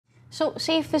So,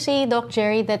 safe to say, Doc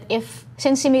Gerry, that if,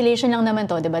 since simulation lang naman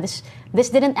to, diba, this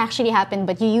didn't actually happen,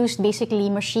 but you used basically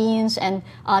machines and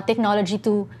technology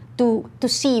to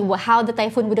see how the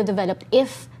typhoon would have developed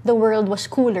if the world was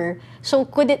cooler. So,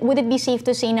 would it be safe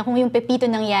to say na kung yung Pepito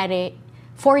nangyari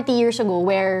 40 years ago,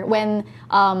 when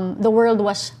the world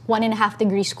was 1.5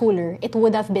 degrees cooler, it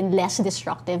would have been less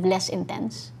destructive, less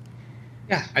intense?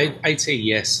 Yeah, I'd say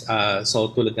yes.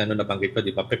 So tulad nga nung nabanggit ko,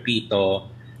 di ba,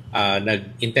 Pepito,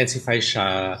 nag-intensify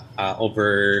siya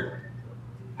over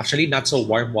actually not so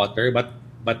warm water, but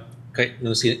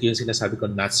yung sinasabi ko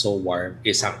not so warm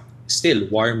is still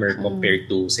warmer compared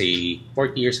to say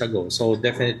 40 years ago. So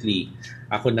definitely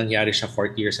ako nangyari siya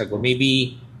 40 years ago.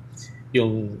 Maybe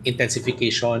yung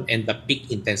intensification and the peak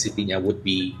intensity niya would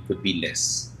be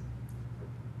less.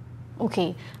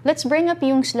 Okay, let's bring up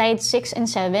yung slides 6 and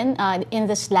 7 in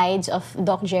the slides of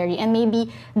Doc Gerry. And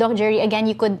maybe, Doc Gerry, again,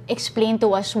 you could explain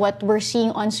to us what we're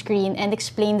seeing on screen and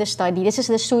explain the study. This is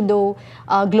the pseudo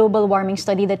global warming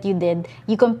study that you did.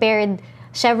 You compared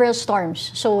several storms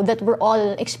so that were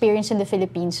all experienced in the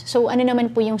Philippines. So ano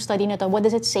naman po yung study na to? What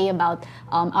does it say about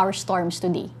our storms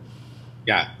today?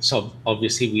 Yeah, so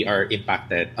obviously we are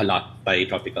impacted a lot by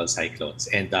tropical cyclones.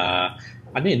 And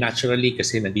naturally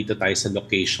kasi nandito tayo sa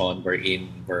location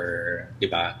we're, di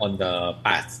ba, on the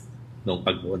path ng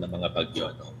pagbuo ng mga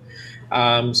bagyo, no?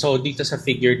 So dito sa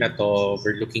figure na to,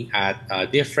 we're looking at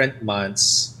different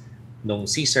months ng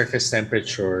sea surface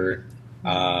temperature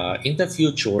in the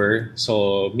future.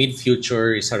 So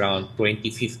mid-future is around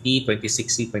 2050,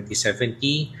 2060,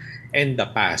 2070, and the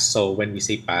past. So when we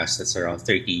say past, that's around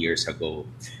 30 years ago.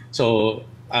 So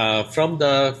from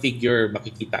the figure,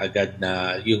 makikita agad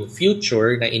na yung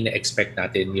future na ina-expect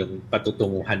natin, yung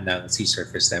patutunguhan ng sea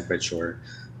surface temperature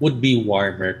would be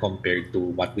warmer compared to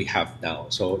what we have now.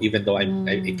 So even though I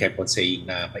kept on saying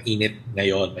na mainit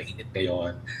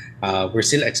ngayon, we're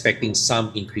still expecting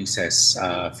some increases,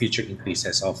 future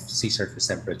increases of sea surface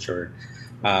temperature.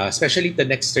 Especially the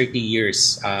next 30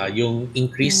 years, yung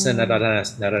increase na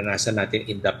naranasan natin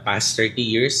in the past 30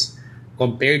 years,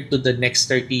 compared to the next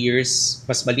 30 years,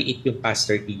 mas maliit yung past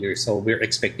 30 years. So we're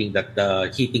expecting that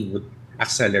the heating would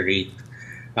accelerate.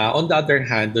 On the other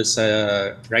hand,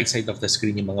 sa right side of the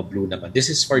screen, yung mga blue naman, this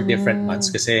is for different months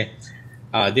kasi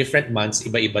different months,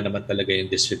 iba-iba naman talaga yung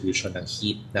distribution ng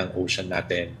heat ng ocean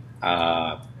natin.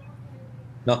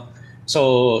 No?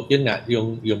 So yun nga,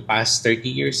 yung past 30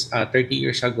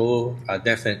 years ago,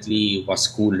 definitely was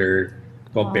cooler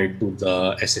compared to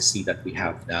the SSC that we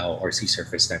have now, or sea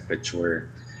surface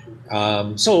temperature.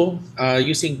 So,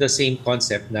 using the same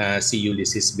concept na si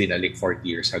Ulysses binalik 40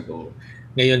 years ago,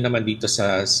 ngayon naman dito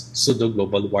sa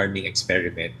pseudo-global warming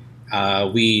experiment,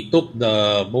 we took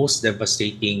the most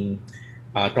devastating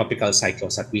tropical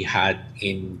cyclones that we had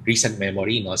in recent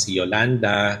memory, no? Si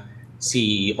Yolanda,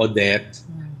 si Odette,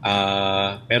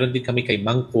 meron din kami kay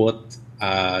Mangkut.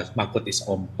 Mangkut is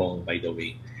Ompong, by the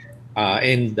way.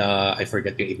 And I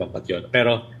forget yung ibang bagyo.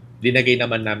 Pero dinagay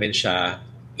naman namin siya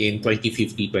in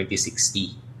 2050,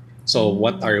 2060. So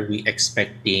what are we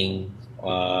expecting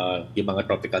yung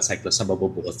mga tropical cyclones na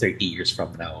mabubuo 30 years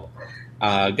from now?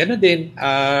 Ganun din.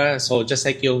 So just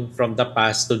like yung from the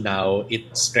past to now, it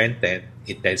strengthened,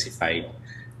 intensified.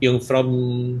 Yung from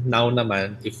now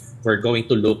naman, if we're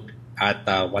going to look at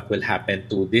what will happen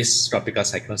to these tropical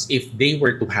cyclones if they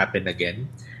were to happen again,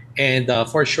 and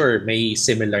for sure, may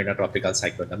similar na tropical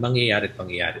cyclone na mangyayari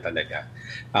talaga.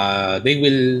 They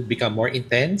will become more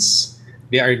intense.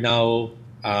 They are now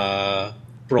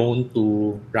prone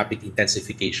to rapid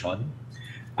intensification.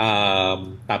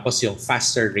 Tapos yung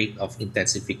faster rate of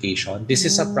intensification. This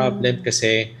is a problem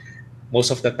kasi most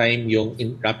of the time yung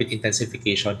rapid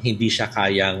intensification, hindi siya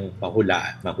kayang not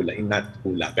hula,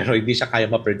 pero hindi siya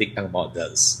kayang ma-predict ng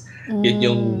models. Yun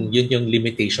yung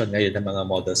limitation ngayon ng mga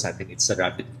models natin. It's the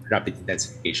rapid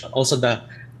intensification. Also, the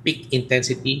peak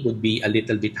intensity would be a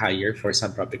little bit higher for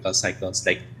some tropical cyclones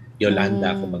like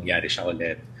Yolanda kung mangyari siya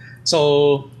ulit.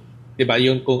 So, di ba,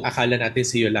 yung kung akala natin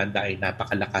si Yolanda ay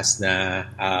napakalakas na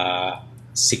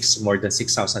more than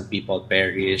 6,000 people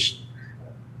perished.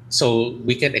 So,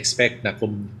 we can expect na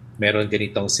kung meron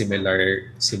ganitong similar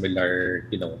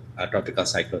tropical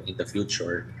cyclone in the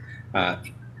future,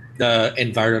 the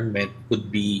environment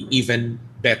would be even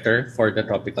better for the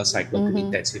tropical cyclone to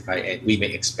intensify, and we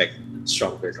may expect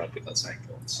stronger tropical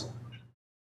cyclones.